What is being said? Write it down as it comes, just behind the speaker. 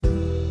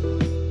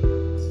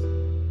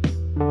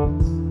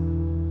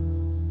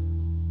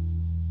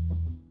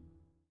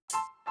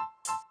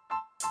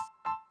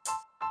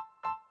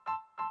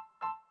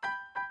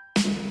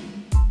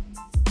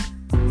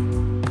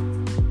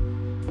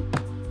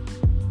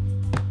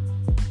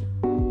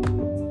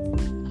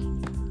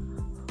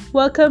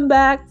Welcome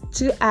back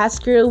to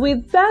Ask Girl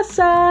with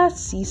Bessa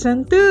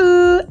Season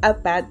 2, a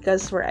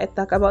podcast where I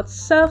talk about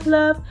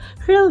self-love,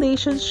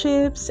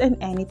 relationships, and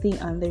anything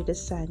under the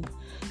sun.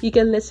 You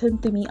can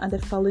listen to me on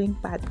the following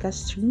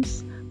podcast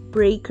streams: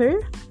 Breaker,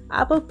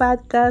 Apple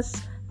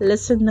Podcasts,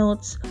 Listen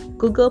Notes,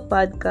 Google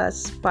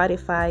Podcasts,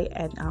 Spotify,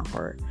 and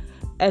Anchor.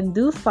 And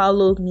do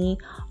follow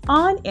me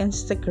on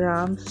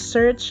Instagram.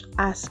 Search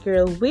Ask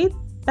Girl with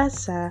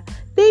Bessa.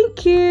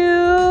 Thank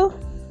you!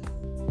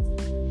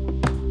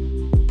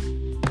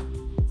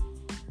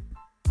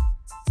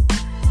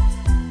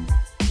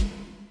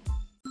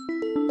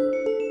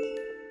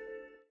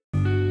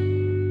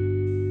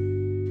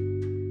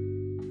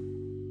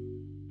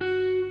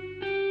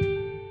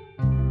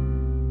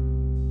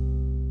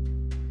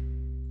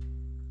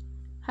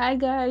 Hi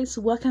guys,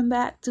 welcome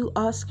back to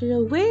Ask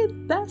Girl with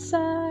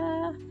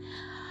Bessa.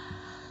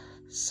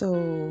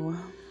 So,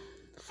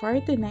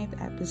 for tonight's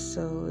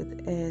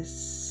episode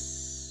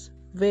is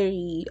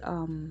very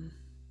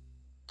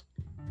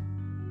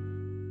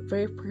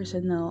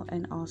personal,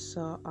 and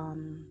also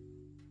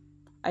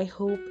I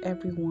hope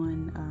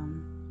everyone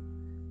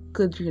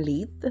could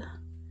relate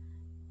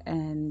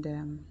and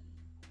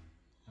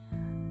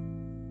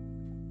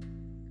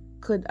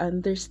could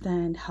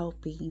understand how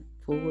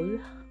painful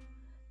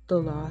to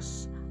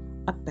lose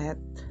a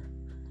pet.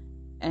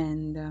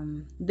 And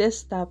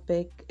this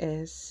topic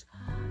is,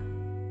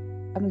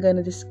 I'm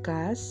gonna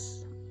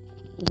discuss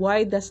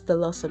why does the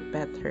loss of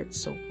pet hurt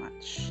so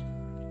much.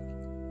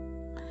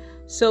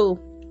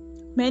 So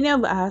many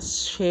of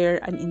us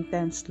share an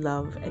intense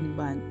love and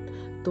bond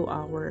to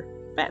our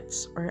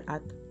pets or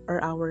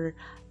our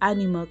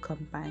animal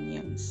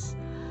companions.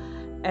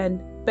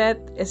 And pet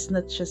is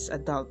not just a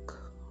dog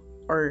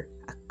or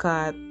a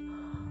cat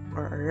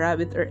or a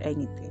rabbit or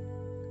anything,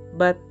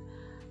 but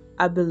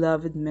a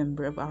beloved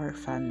member of our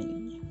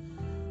family,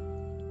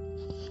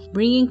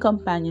 bringing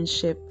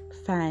companionship,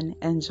 fun,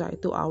 and joy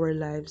to our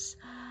lives.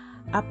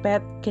 A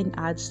pet can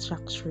add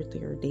structure to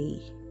your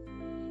day.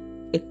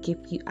 It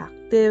keeps you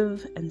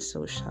active and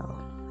social,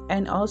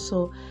 and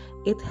also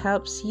it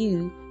helps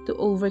you to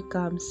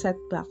overcome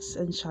setbacks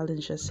and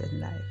challenges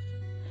in life,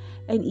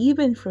 and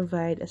even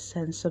provide a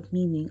sense of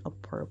meaning or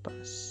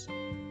purpose.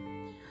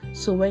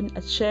 So when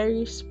a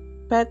cherished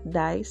pet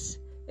dies,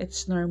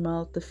 it's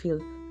normal to feel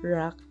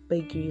racked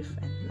by grief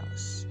and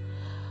loss,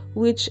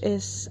 which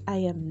is I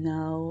am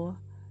now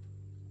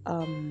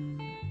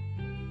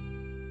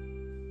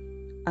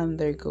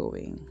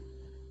undergoing.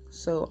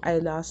 So I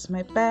lost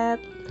my pet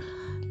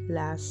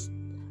last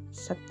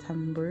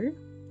September,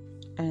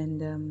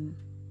 and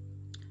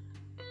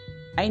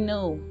I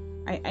know,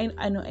 I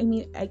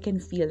mean, I can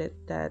feel it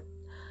that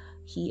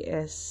he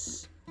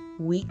is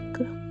weak,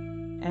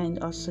 and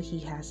also he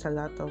has a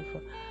lot of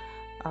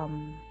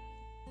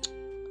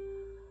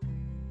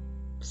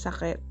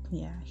sakit.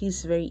 Yeah,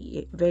 he's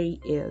very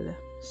ill.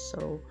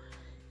 So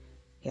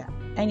yeah,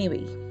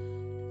 anyway,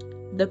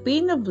 the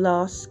pain of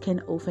loss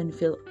can often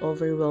feel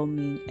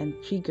overwhelming and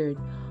triggered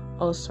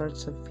all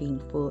sorts of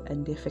painful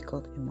and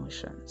difficult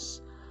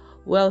emotions.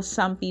 Well,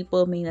 some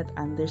people may not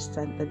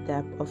understand the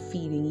depth of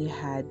feeling you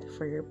had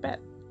for your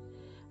pet.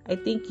 I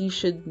think you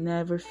should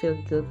never feel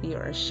guilty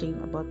or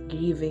ashamed about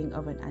grieving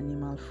of an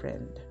animal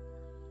friend.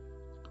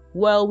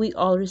 While we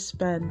all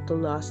respond to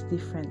loss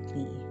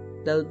differently,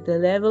 the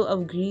level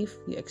of grief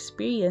you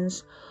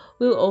experience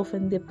will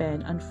often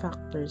depend on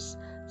factors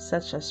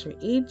such as your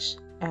age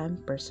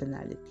and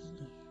personality,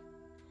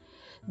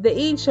 the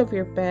age of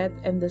your pet,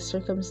 and the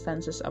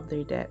circumstances of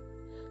their death.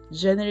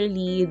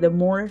 Generally, the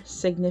more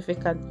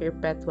significant your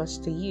pet was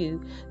to you,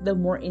 the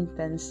more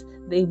intense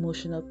the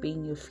emotional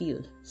pain you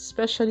feel.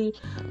 Especially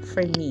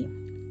for me,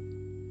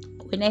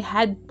 when I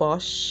had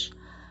Posh,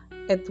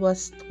 it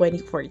was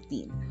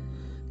 2014,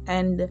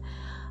 and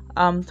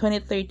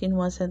 2013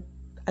 wasn't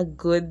a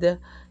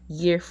good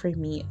year for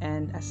me,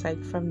 and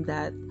aside from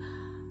that,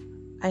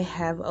 I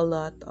have a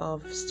lot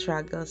of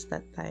struggles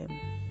that time.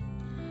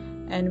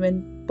 And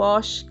when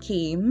Posh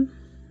came,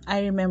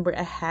 I remember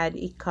I had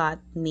a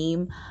cat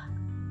named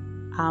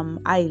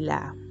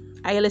Ayla.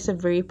 Ayla is a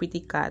very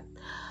pretty cat.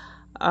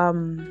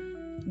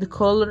 The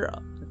color,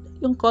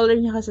 yung color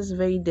niya kasi is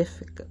very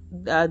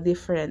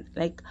different.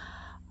 Like,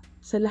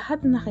 sa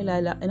lahat na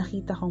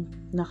nakita kong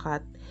na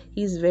cat,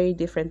 he's very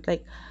different.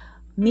 Like,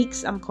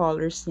 mix ang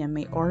colors niya.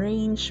 May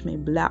orange, may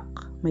black,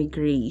 may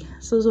gray.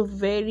 So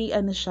very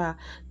siya.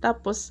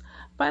 Tapos,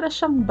 para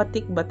siyang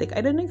batik-batik.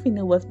 I don't know if you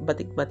know what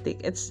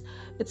batik-batik. It's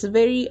a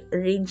very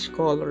range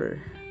color.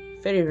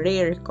 Very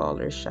rare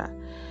color siya.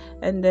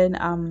 And then,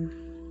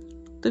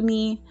 to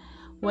me,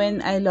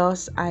 when I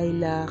lost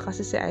Ayla,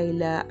 kasi si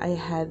Ayla,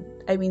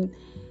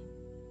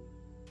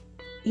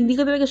 hindi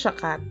ko talaga siya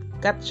cat.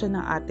 Cat siya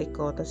ng ate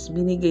ko. Tapos,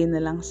 binigay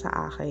na lang sa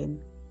akin.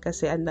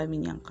 Kasi ang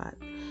dami niyang cat.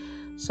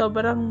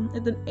 Sobrang,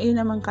 yun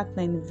naman cat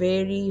na yun,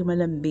 very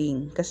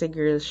malambing kasi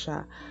girl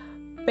siya.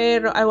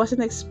 Pero I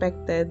wasn't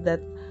expected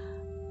that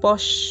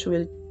Posh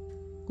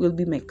will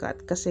be my cat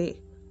kasi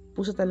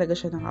puso talaga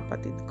siya ng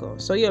kapatid ko.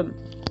 So yun,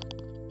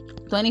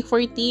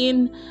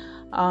 2014,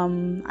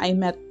 I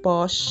met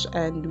Posh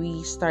and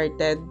we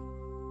started,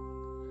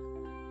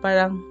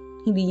 parang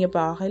hindi niya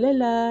pa ako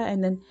kilala.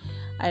 And then,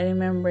 I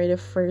remember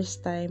the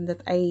first time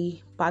that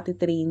I pinapati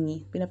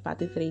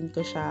train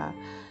ko siya.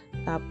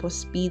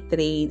 Tapos,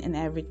 P-train and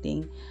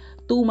everything.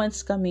 2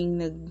 months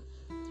kaming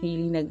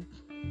nag-train.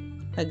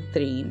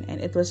 And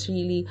it was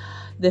really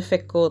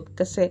difficult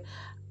kasi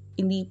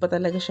hindi pa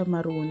talaga siya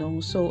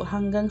marunong. So,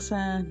 hanggang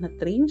sa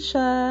na-train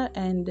siya,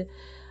 and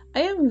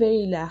I am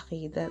very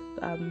lucky that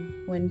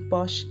when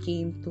Posh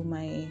came to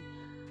my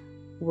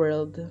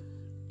world,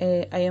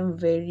 I am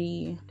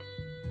very,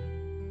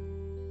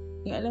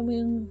 alam mo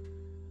yung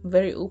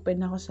very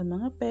open ako sa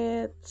mga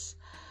pets.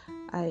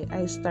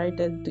 I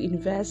started to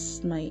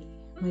invest my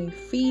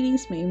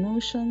feelings, my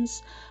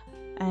emotions,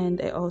 and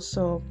I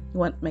also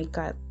want my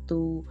cat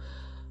to,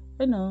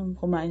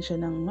 kumain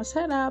siya ng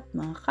masarap,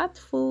 mga cat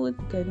food,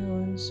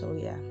 ganun. So,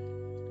 yeah.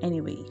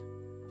 Anyway.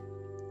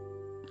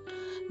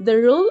 The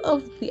role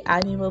of the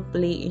animal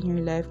play in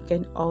your life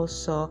can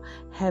also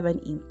have an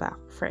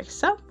impact. For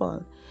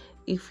example,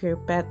 if your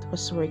pet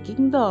was a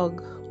working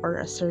dog,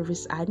 or a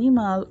service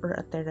animal, or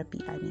a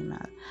therapy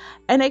animal.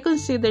 And I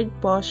considered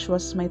Posh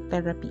was my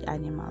therapy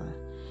animal.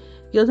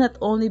 You'll not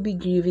only be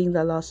grieving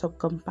the loss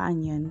of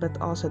companion, but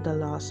also the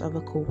loss of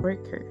a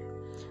co-worker,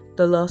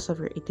 the loss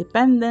of your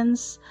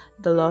independence,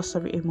 the loss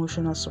of your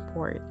emotional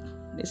support.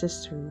 This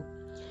is true.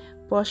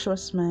 Posh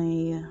was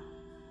my...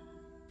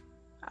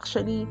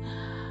 Actually,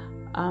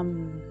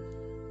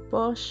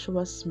 Posh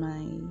was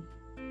my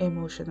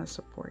emotional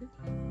support.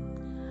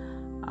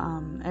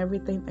 Every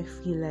time I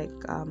feel like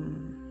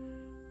I'm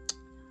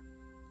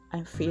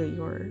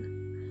failure,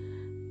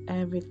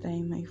 every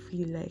time I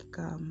feel like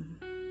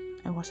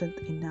I wasn't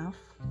enough,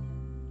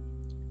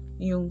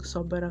 yung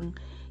sobrang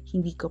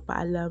hindi ko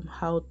pa alam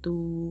how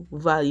to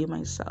value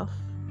myself.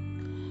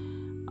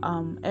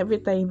 Every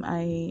time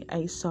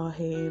I saw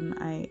him,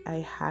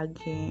 I hug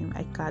him,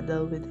 I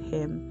cuddle with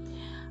him,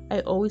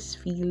 I always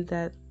feel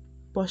that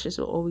Posh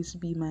will always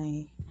be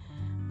my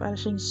parang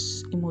siyang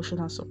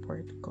emotional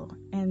support ko.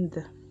 And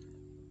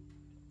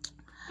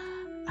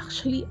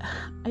actually,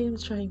 I am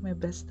trying my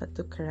best not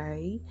to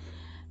cry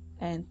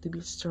and to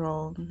be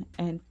strong,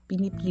 and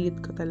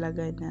pinipilit ko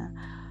talaga na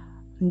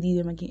hindi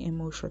na maging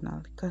emotional,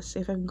 because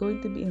if I'm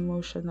going to be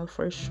emotional,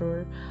 for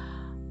sure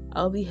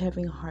I'll be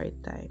having a hard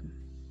time.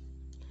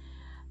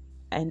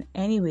 And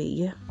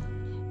anyway,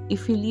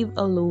 if you live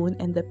alone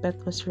and the pet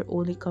was your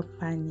only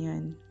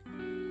companion,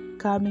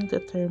 coming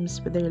to terms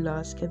with their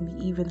loss can be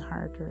even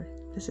harder.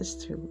 This is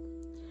true.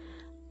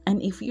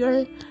 And if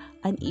you're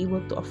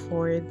unable to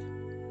afford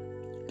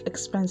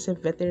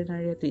expensive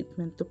veterinary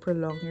treatment to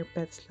prolong your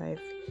pet's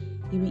life,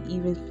 you may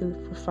even feel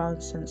a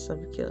profound sense of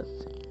guilt.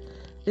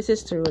 This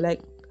is true. Like,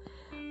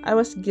 I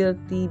was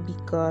guilty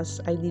because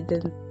I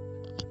didn't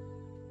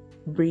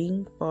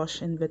bring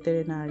Posh in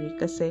veterinary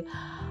kasi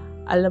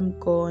alam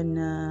ko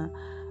na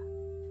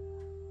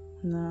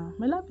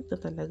malapit na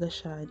talaga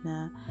siya,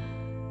 na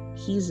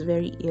he's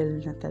very ill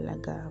na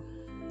talaga.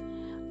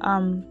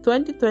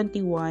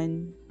 2021,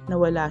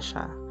 nawala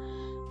siya.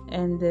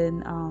 And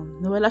then,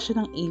 nawala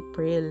siya ng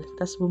April.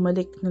 Tapos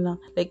bumalik na lang,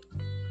 like,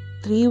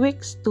 2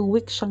 weeks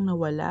siyang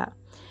nawala.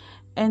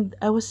 And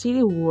I was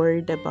really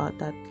worried about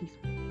that.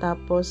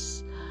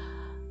 Tapos,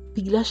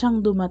 bigla siyang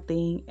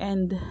dumating.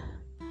 And,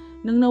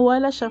 nung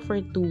nawala siya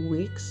for 2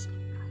 weeks,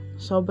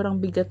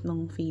 sobrang bigat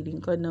ng feeling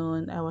ko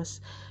noon. I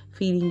was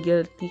feeling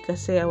guilty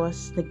kasi I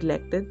was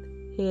neglected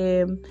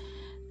him.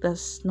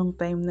 Tapos, nung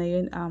time na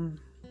yun,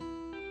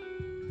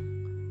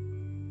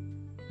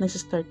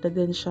 nagsistart na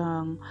din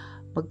siyang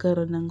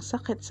magkaroon ng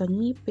sakit sa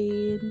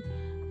ngipin,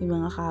 may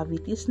mga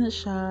cavities na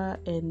siya,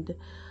 and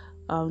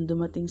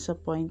dumating sa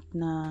point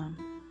na,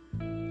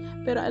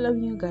 pero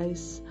alam niyo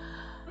guys,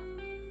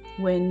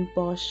 when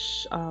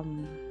Posh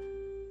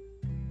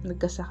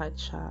nagkasakit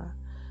siya,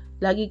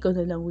 lagi ko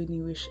na lang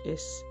wini-wish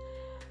is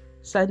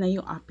sana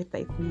yung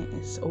appetite niya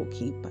is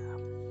okay pa,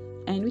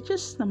 and which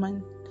is naman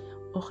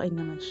okay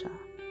naman siya.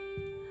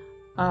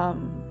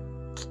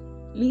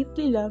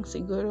 Lately lang,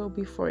 siguro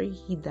before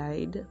he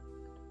died,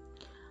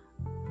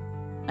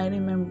 I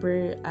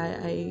remember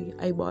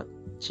I bought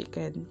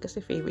chicken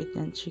kasi favorite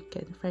niyan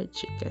chicken, fried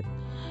chicken.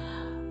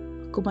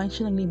 Kumain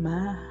siya ng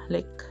 5,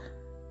 like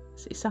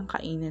sa isang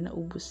kainan na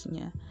ubos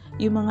niya.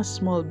 Yung mga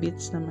small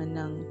bits naman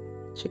ng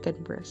chicken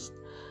breast,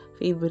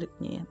 favorite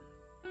niya yan.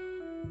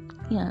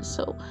 Yeah,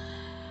 so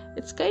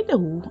it's kind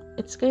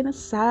of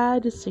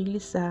sad, it's really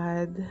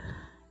sad,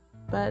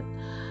 but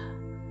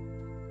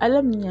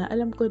alam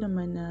ko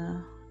naman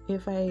na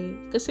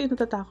kasi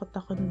natatakot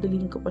ako na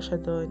dalhin ko pa siya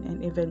doon,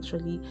 and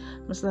eventually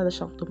mas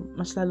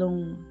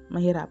lalong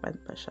mahirapan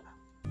pa siya.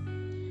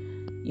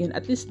 Yun,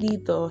 at least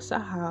dito sa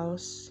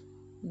house,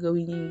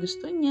 gawin niya yung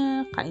gusto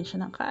niya, kain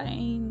siya ng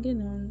kain,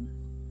 ganun.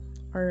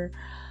 Or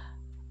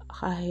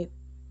kahit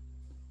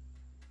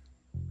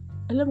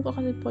alam ko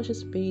kasi po siya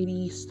is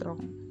very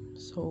strong.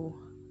 So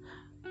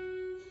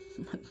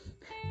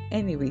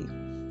anyway,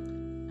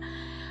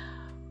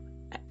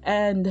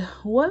 and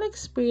while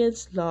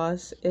experience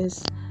loss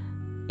is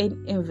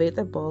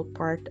inevitable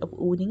part of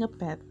owning a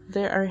pet,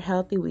 there are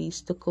healthy ways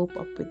to cope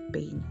up with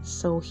pain.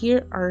 So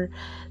here are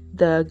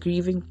the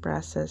grieving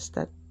process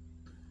that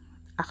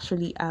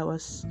actually I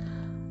was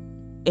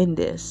in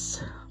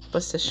this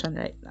position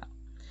right now.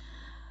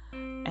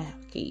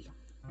 Okay.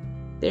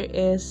 There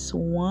is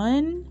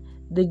one,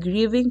 the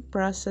grieving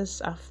process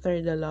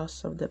after the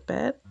loss of the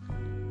pet.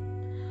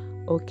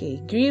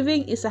 Okay,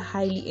 grieving is a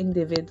highly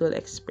individual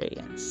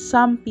experience.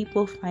 Some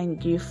people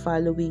find grief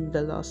following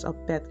the loss of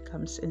pet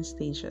comes in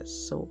stages,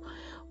 so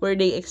where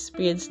they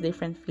experience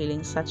different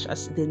feelings such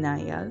as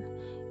denial,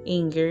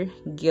 anger,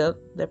 guilt,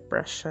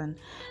 depression,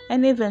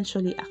 and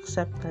eventually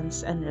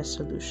acceptance and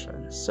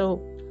resolution.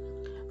 So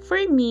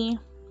for me,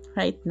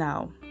 right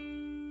now,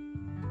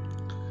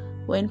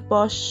 when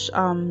Posh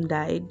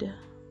died,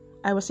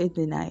 I was in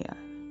denial.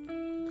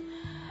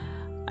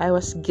 I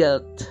was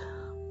guilt.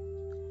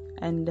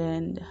 And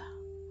then,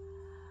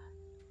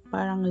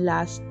 parang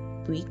last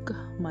week,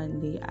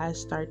 Monday, I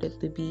started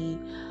to be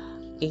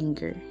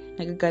anger.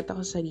 Nagagat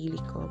ako sa sarili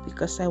ko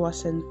because I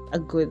wasn't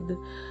a good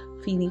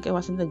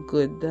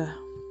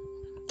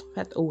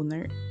pet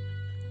owner.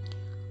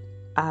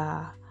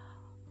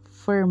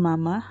 For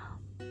mama.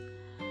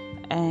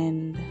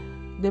 And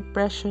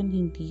depression,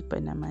 hindi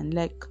pa naman.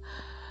 Like,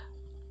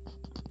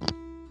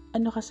 I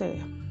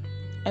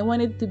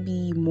wanted to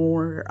be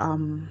more,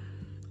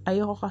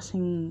 ayoko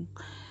kasing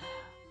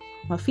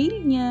ma-feel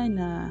niya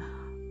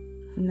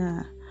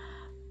na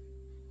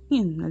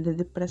yun,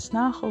 nade-depress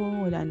na ako,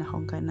 wala na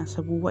akong gana sa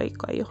buhay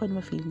ko. Ayoko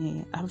na ma-feel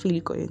niya yun.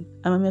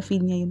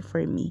 Ma-feel niya yun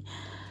for me.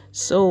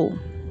 So,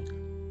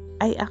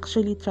 I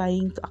actually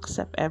trying to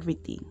accept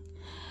everything.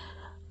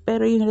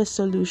 Pero yung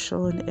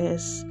resolution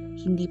is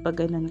hindi pa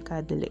ganun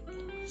kadali.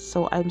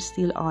 So, I'm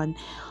still on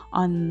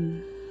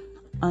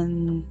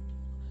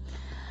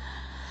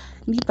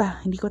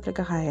hindi ko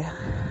talaga kaya.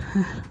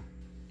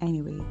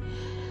 Anyway,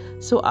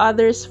 so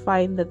others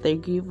find that their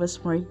grief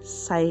was more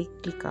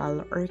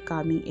cyclical or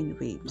coming in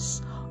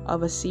waves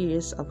of a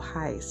series of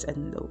highs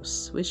and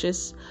lows, which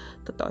is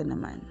totoo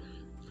naman.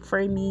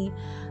 For me,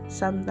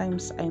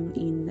 sometimes I'm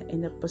in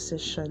a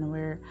position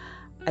where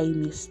I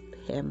missed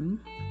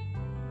him,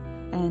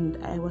 and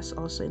I was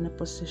also in a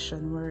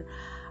position where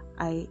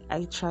I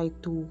try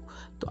to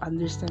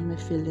understand my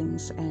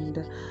feelings,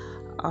 and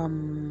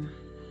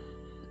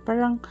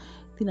parang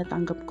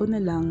tinatanggap ko na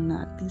lang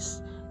na at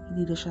least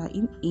hindi na siya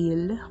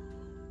ill.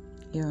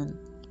 Yun.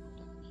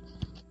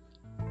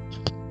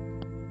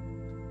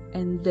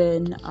 And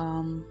then,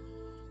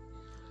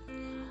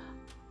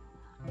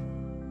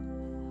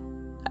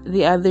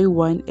 the other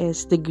one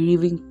is the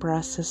grieving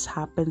process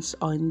happens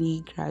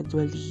only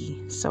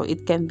gradually. So,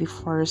 it can be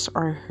forced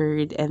or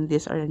heard, and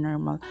these are the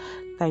normal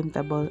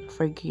timetable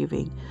for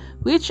grieving,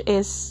 which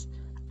is,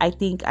 I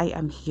think I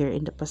am here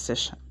in the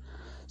position.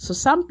 So,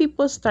 some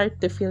people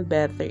start to feel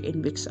better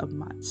in weeks of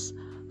months.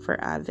 For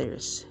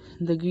others,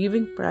 the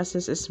grieving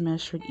process is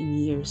measured in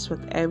years.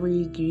 Whatever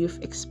you grief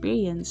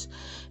experience,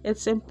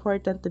 it's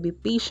important to be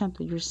patient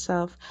with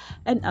yourself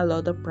and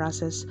allow the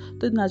process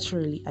to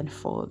naturally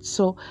unfold.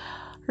 So,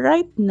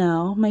 right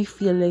now, my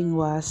feeling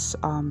was,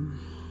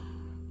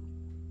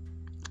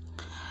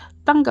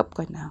 tanggap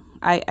ko na.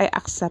 I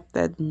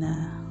accepted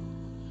na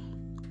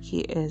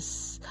he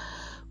is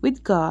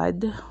with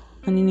God.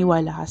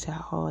 Naniniwala kasi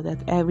ako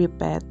that every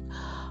pet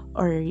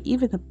or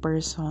even a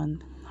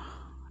person,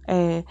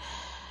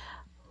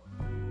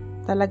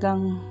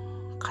 talagang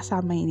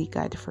kasama ni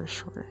God for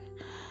sure.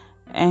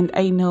 And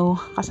I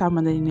know kasama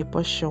na ni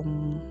Posh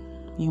yung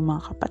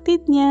mga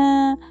kapatid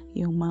niya,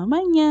 yung mama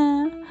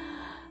niya.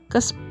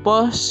 Kasi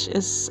Posh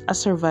is a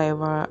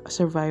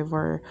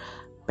survivor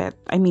pet.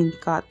 I mean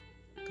cat.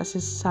 Kasi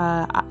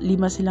sa 5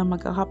 silang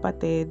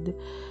magkakapatid,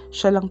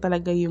 siya lang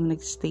talaga yung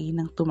nagstay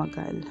ng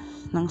tumagal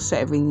ng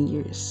 7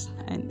 years.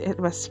 And it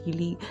was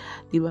really,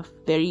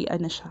 very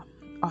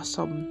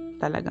awesome.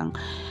 Talagang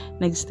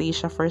nagstay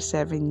siya for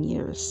 7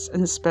 years.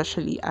 And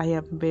especially, I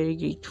am very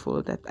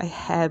grateful that I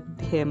had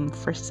him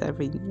for 7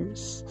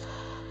 years.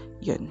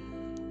 Yun.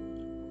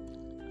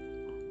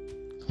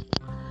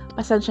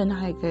 Pasensya na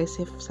kayo guys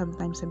if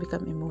sometimes I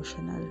become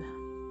emotional.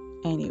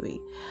 Anyway,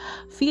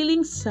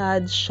 feeling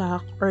sad,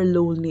 shocked, or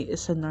lonely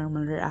is a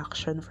normal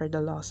reaction for the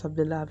loss of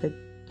beloved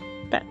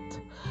pet.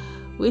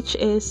 Which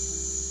is,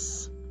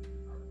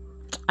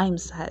 I'm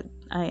sad.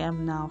 I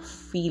am now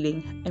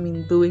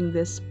doing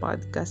this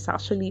podcast.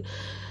 Actually,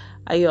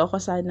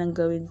 ayoko sanang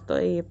gawin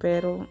to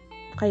pero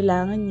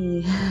kailangan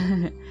ni.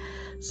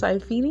 So, I'm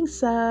feeling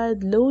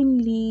sad,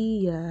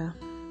 lonely,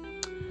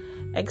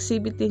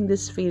 Exhibiting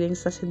these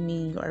feelings doesn't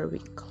mean you are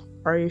weak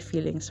or your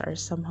feelings are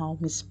somehow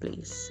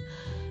misplaced.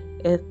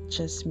 It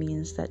just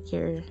means that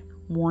you're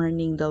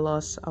mourning the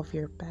loss of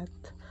your pet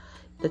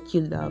that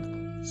you love.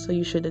 So,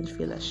 you shouldn't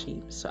feel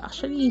ashamed. So,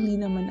 actually,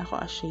 hindi naman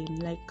ako ashamed.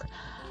 Like,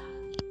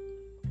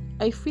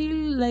 I feel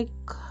like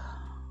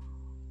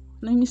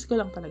nami-miss ko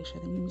lang talaga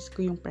siya. Nami-miss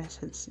ko yung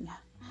presence niya.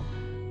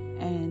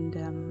 And,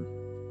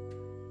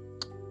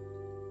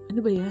 ano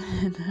ba yan?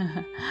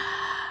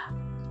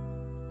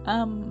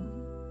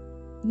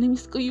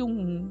 Nami-miss ko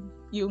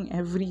yung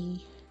every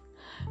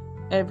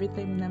every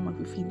time na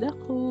mag-feed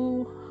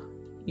ako,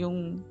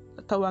 yung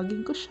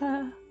tawagin ko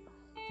siya,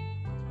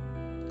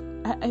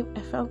 I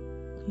felt,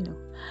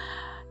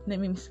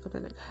 namimiss ko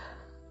talaga.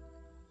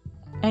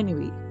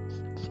 Anyway,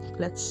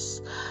 let's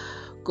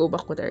go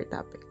back with our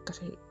topic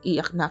kasi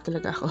iyak na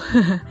talaga ako.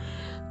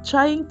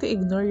 Trying to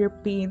ignore your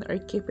pain or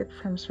keep it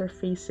from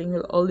surfacing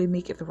will only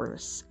make it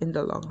worse in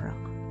the long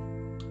run.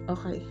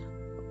 Okay.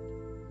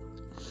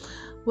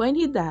 When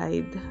he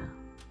died,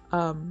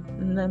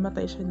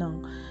 namatay siya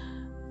ng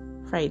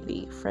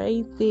Friday,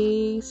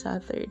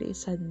 Saturday,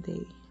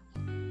 Sunday.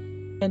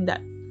 And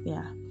that,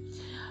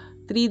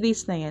 3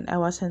 days na yan, I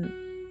wasn't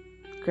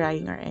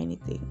crying or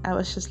anything. I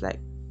was just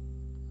like,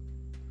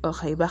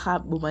 okay,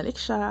 baka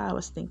bumalik siya. I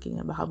was thinking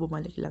na baka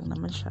bumalik lang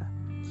naman siya.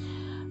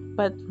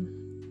 But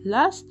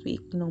last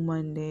week, nung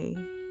Monday,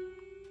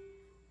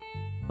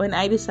 when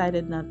I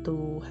decided not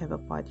to have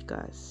a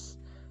podcast,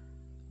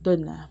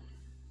 doon na.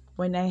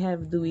 When I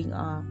have doing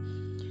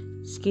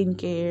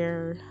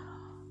skincare,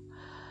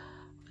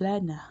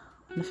 wala na.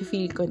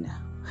 Nafe-feel ko na.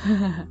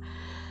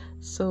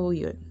 So,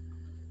 yun.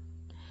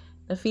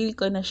 Na-feel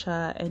ko na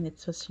siya and it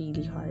was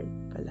really hard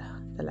pala.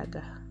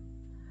 Talaga.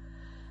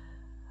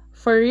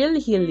 For real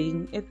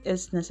healing, it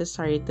is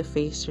necessary to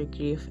face your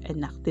grief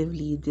and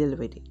actively deal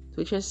with it.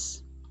 Which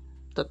is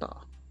totoo.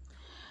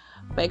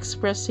 By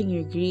expressing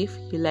your grief,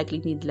 you likely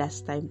need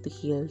less time to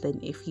heal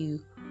than if you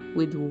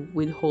would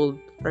withhold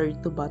or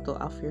to bottle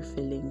up your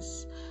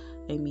feelings.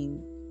 I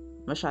mean,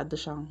 masyado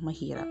siyang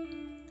mahirap.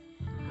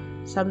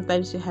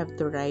 Sometimes you have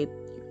to write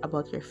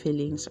about your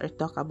feelings or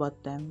talk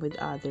about them with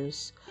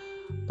others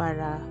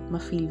para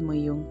ma-feel mo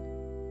yung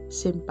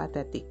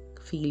sympathetic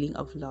feeling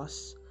of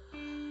loss.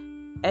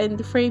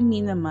 And for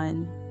me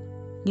naman,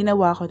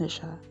 ginawa ko na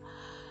siya.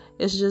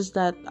 It's just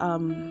that,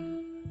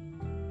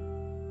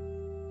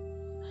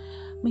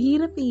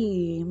 mahirap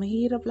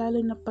Mahirap lalo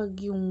na pag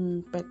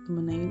yung pet mo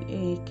na yun,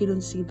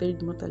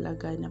 kinonsidered mo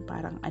talaga na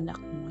parang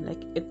anak mo.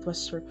 Like, it was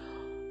your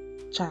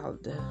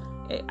child.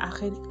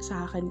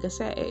 Sa akin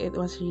kasi, it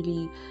was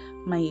really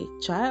my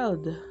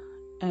child.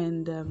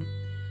 And,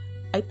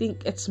 I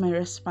think it's my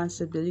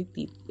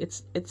responsibility.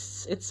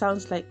 It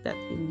sounds like that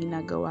yung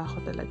ginagawa ko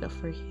talaga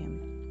for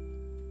him.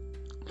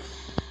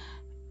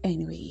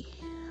 Anyway,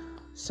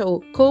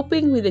 so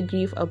coping with the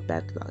grief of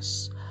pet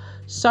loss.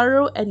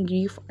 Sorrow and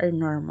grief are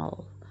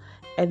normal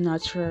and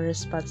natural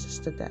responses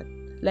to that.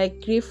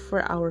 Like grief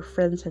for our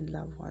friends and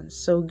loved ones.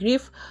 So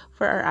grief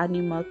for our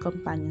animal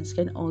companions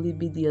can only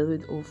be dealt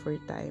with over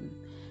time.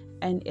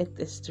 And it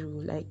is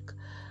true. Like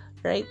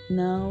right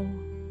now,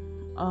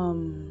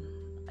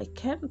 I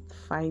can't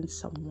find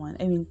someone,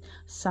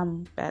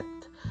 some pet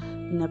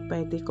na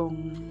pwede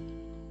kong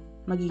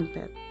maging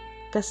pet.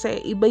 Kasi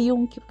iba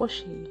yung kay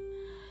Posh eh.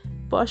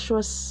 Posh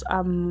was,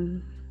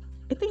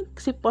 I think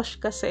si Posh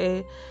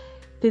kasi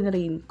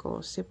tinrain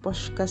ko. Si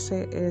Posh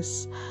kasi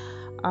is,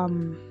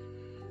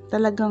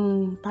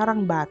 talagang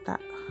parang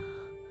bata.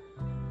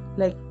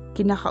 Like,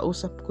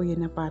 kinakausap ko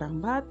yun na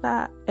parang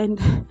bata. And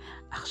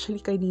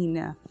actually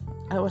kanina,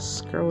 I was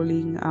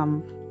scrolling,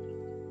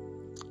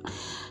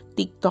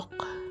 TikTok.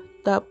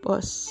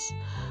 Tapos,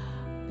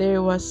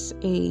 there was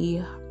a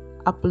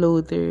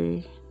uploader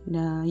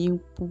na yung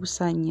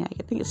pusa niya,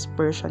 I think it's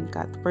Persian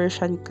cat.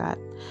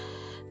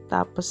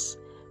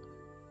 Tapos,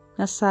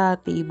 nasa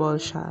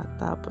table siya.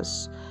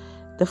 Tapos,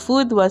 the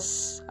food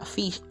was a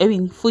fish.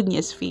 Food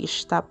niya is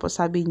fish. Tapos,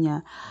 sabi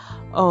niya,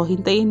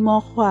 hintayin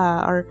mo ako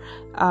or,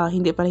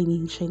 hindi pala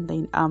siya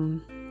hintayin.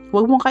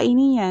 Huwag mong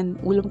kainin yan.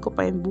 Ulam ko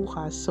pa yan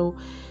bukas. So,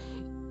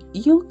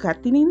 yung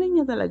cat, tinignan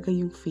niya talaga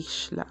yung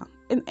fish lang.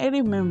 And I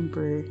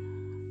remember,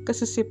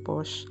 kasi si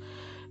Posh,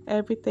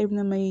 every time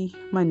na may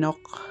manok,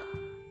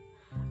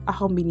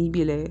 akong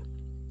binibili,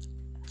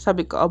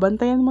 sabi ko,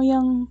 bantayan mo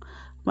yung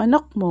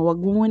manok mo, wag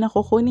mo muna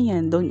kukunin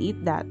yan, don't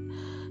eat that.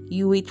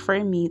 You wait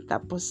for me,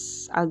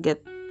 tapos I'll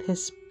get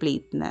his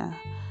plate na.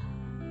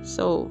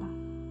 So,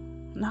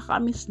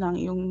 nakamiss lang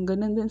yung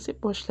ganun din si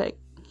Posh, like,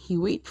 he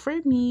wait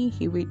for me,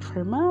 he wait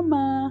for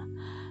mama,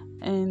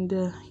 and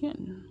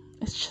yun,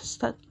 it's just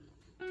that,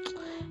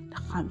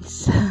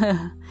 nakamiss.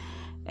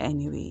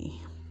 Anyway,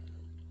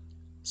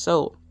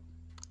 so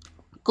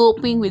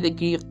coping with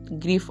the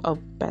grief of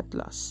pet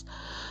loss.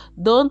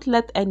 Don't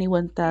let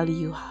anyone tell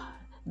you how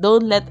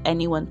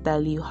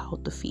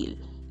to feel,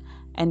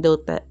 and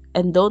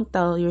don't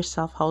tell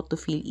yourself how to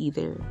feel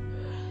either.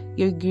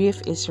 Your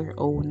grief is your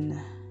own,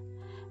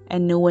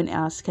 and no one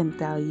else can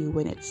tell you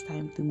when it's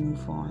time to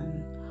move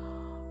on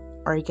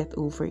or get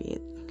over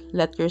it.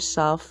 Let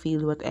yourself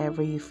feel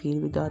whatever you feel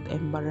without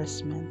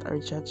embarrassment or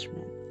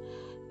judgment.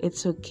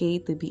 It's okay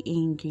to be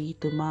angry,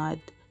 to mad,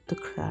 to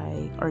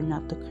cry, or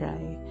not to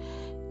cry.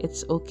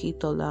 It's okay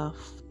to laugh,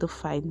 to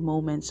find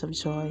moments of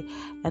joy,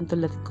 and to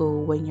let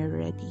go when you're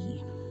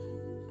ready.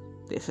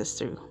 This is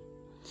true.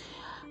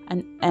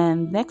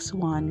 And next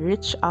one,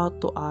 reach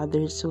out to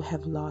others who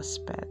have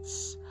lost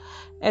pets.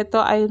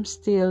 Ito, I am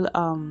still,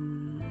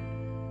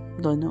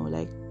 don't know,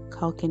 like,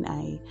 how can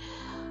I?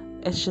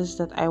 It's just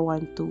that I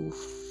want to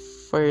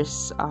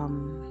first,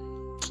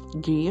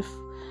 grieve,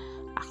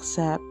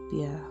 accept,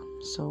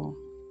 So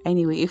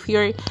anyway, if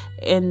you're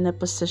in a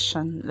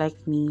position like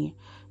me,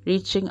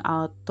 reaching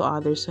out to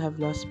others who have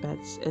lost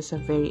pets is a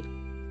very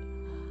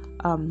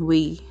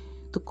way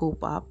to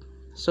cope up.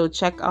 So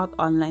check out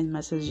online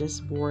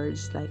messages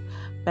boards like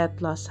pet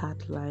loss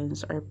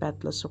hotlines or pet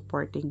loss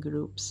supporting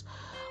groups,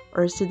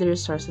 or see the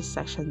resources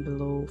section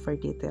below for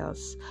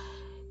details.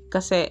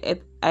 Kasi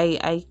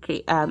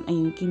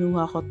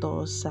kinuha ko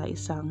to sa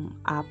isang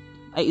app,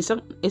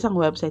 isang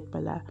website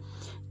pala,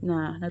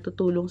 na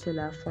natutulong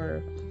sila for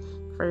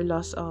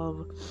loss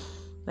of,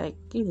 like,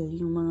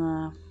 yung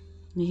mga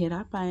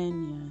nahihirapan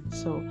yan.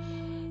 So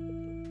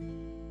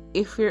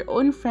if your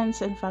own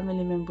friends and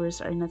family members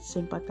are not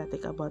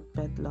sympathetic about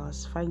pet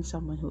loss, find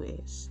someone who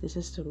is. This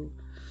is true.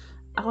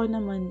 Ako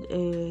naman,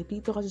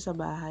 dito kasi sa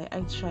bahay,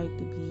 I try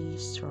to be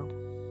strong.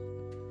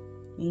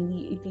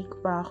 Hindi ko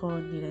pa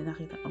ako nila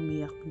nakita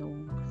umiyak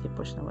nung si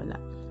Push nawala.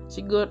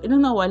 Siguro,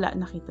 nung nawala,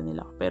 nakita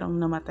nila ako. Pero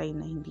namatay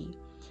na, hindi.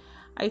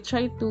 I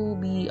try to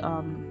be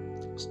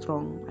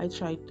strong. I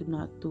try to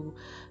not to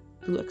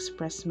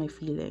express my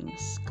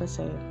feelings.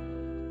 Kasi,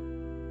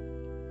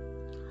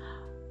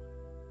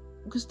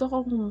 gusto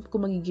ko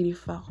kung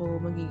magigrieve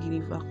ako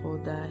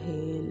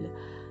dahil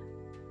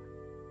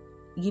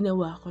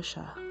ginawa ko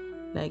siya.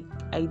 Like,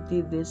 I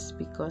did this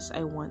because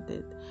I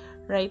wanted.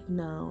 Right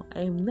now,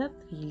 I'm not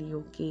really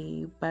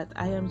okay, but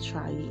I am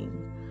trying.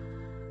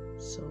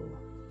 So,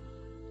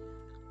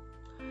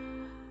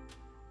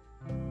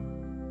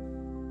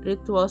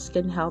 rituals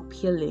can help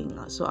healing.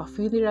 So a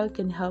funeral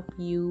can help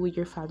you with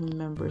your family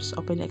members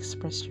openly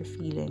express your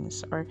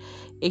feelings, or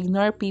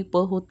ignore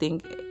people who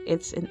think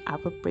it's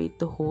inappropriate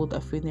to hold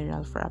a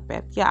funeral for a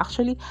pet. Yeah,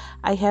 actually,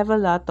 I have a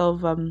lot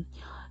of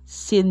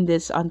seen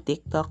this on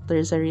TikTok.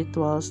 There's a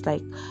rituals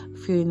like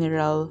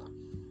funeral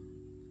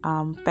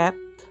pet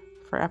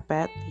for a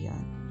pet.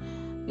 Yeah,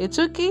 it's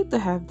okay to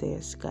have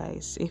this,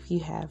 guys, if you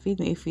have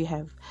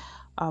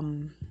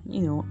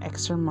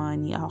extra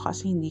money. Ako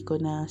kasi hindi ko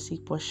na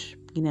si Posh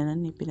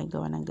ginanon,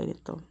 pinagawa ng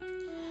ganito.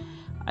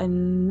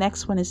 And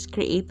next one is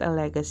create a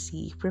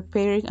legacy.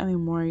 Preparing a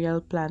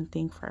memorial,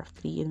 planting for a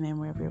tree in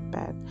memory of your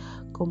pet,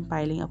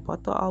 compiling a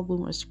photo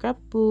album or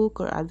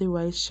scrapbook, or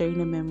otherwise sharing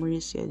the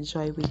memories you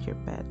enjoy with your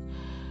pet.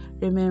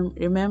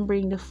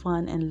 Remembering the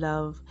fun and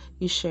love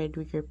you shared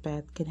with your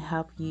pet can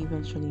help you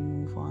eventually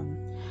move on.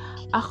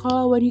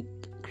 Ako, when you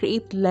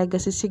create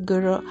legacy,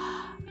 siguro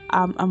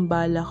ang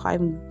bala ko,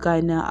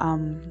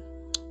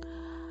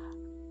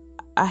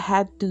 I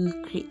had to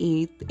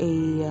create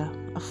a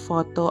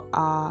photo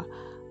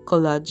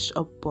collage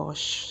of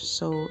Posh.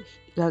 So,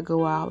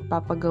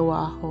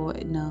 papagawa ko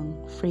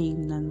ng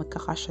frame na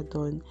magkakasya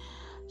doon.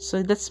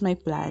 So, that's my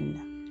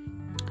plan.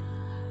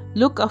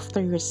 Look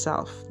after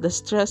yourself. The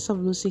stress of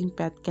losing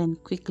pet can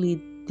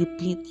quickly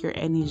deplete your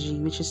energy,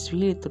 which is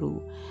really true,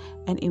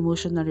 and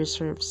emotional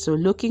reserves. So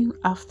looking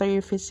after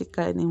your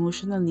physical and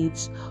emotional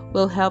needs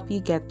will help you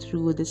get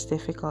through this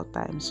difficult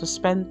time. So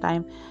spend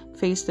time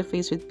face to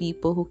face with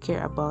people who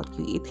care about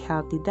you. Eat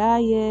healthy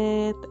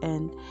diet,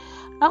 and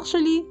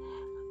actually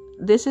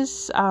this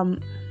is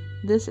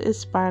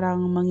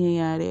parang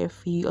mangyayari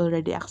if you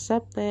already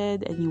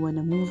accepted and you want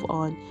to move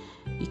on.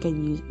 You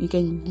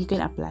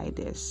can apply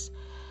this.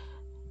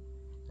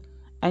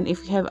 And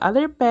if you have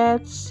other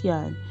pets, you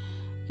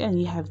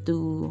have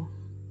to,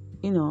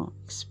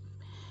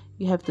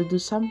 you have to do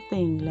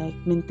something like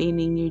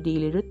maintaining your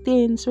daily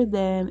routines with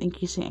them,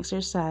 increasing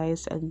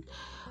exercise, and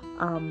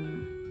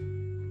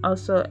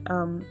also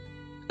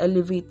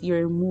elevate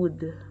your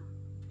mood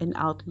and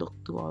outlook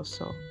too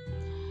also.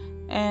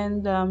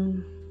 And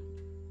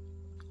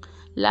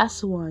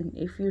last one,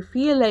 if you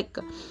feel like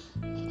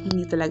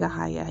hindi talaga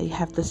kaya, you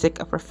have to seek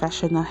a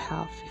professional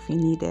help if you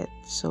need it.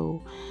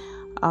 So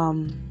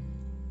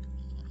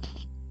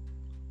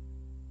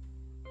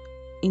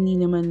hindi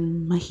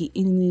naman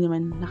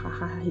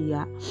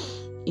nakakahiya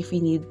if you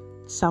need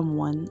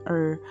someone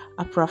or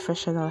a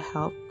professional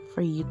help for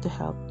you to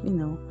help,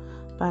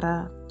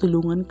 para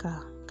tulungan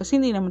ka.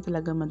 Kasi hindi naman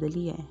talaga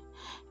madali eh.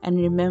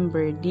 And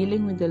remember,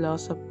 dealing with the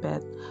loss of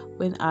pet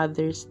when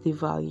others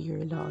devalue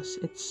your loss,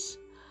 it's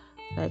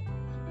like,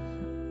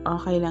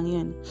 okay lang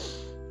yun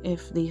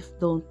if they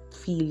don't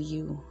feel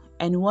you.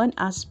 And one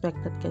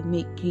aspect that can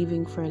make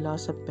grieving for a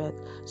loss of pet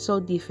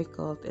so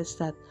difficult is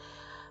that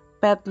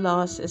pet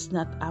loss is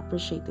not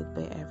appreciated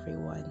by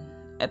everyone.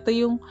 Ito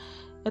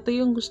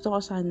yung gusto ko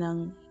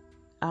sanang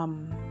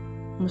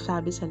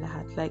masabi sa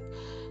lahat, like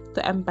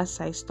to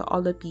emphasize to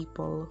all the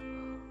people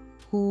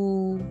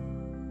who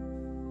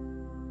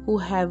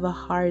have a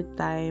hard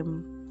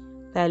time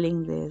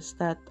telling this,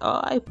 that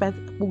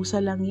pusa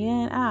lang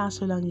yan,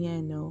 aso lang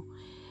yan, no.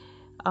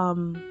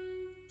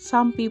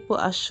 Some people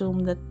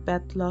assume that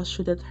pet loss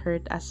shouldn't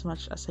hurt as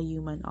much as a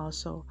human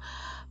also,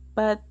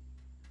 but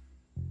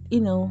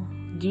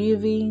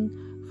grieving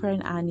for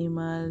an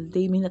animal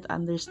they may not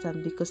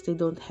understand because they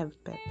don't have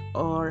pet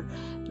or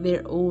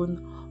their own,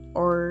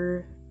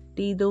 or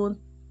they don't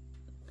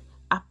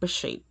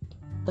appreciate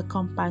the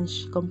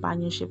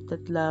companionship,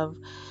 that love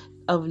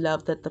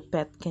that the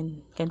pet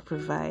can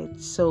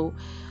provide. So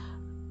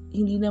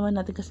hindi naman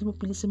natin kasi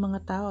mapili sa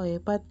mga tao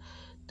but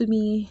to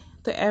me,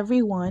 to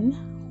everyone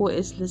who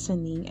is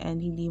listening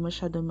and hindi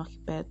masyadong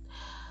makipet,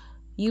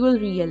 you will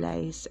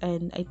realize,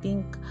 and I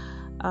think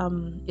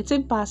it's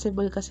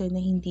impossible kasi na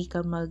hindi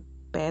ka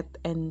mag-pet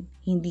and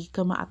hindi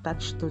ka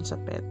ma-attach dun sa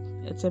pet.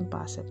 It's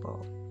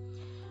impossible.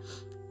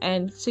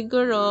 And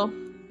siguro,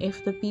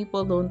 if the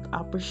people don't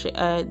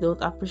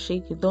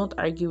appreciate you, don't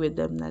argue with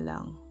them na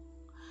lang.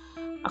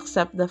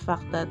 Accept the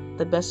fact that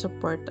the best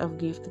support of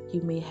grief that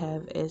you may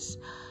have is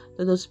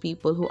to those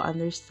people who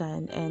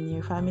understand and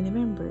your family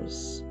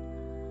members.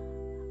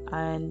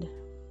 And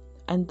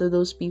to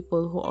those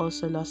people who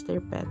also lost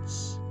their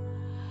pets.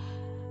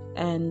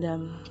 And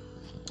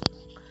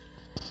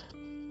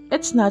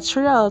it's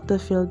natural to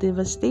feel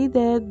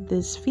devastated,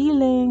 these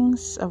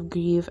feelings of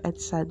grief and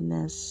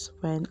sadness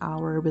when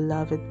our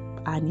beloved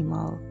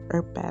animal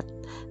or pet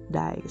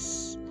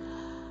dies.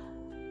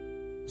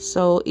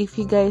 So if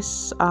you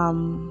guys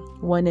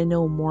want to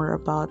know more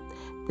about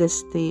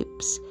these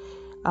tips,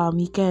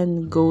 you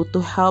can go to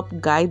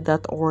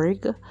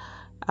helpguide.org.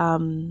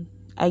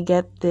 I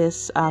get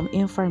this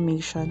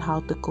information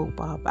how to cope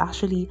up.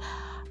 Actually,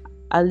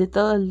 a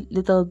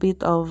little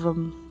bit of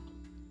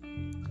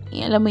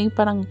alam mo yung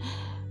parang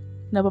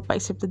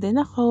napapaisip na din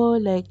ako,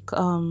 like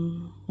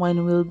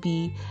when will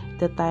be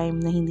the time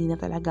na hindi na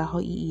talaga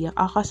ako iiyak.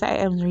 Kasi I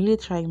am really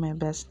trying my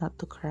best not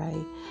to cry.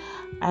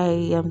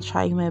 I am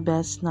trying my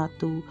best not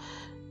to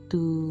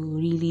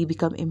really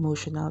become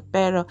emotional.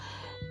 Pero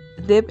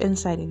deep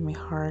inside in my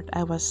heart,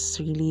 I was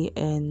really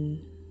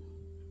in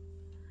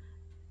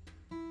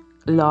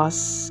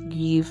loss,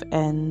 grief,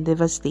 and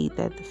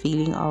devastated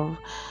feeling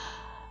of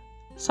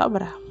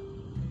sobra.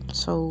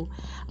 So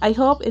I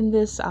hope in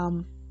this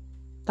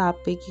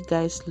topic you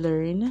guys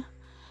learn,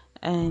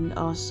 and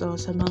also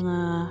sa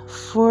mga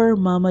for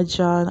Mama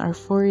John or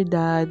for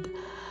Dad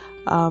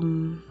na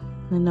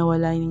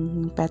nawala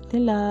yung pet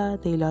nila,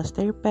 they lost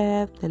their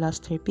pet, they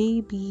lost their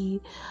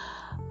baby,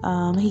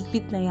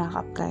 mahigpit na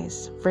yakap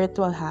guys,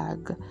 virtual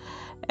hug,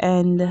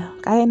 and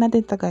kaya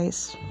natin to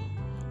guys.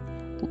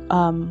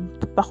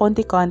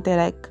 Pakonti-konti,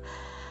 like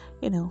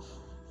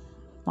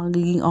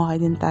magiging okay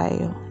din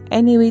tayo.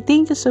 Anyway,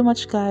 thank you so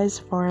much guys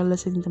for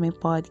listening to my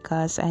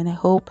podcast, and I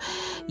hope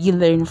you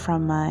learn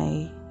from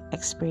my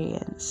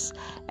experience.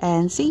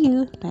 And see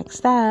you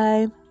next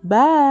time.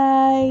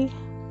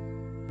 Bye!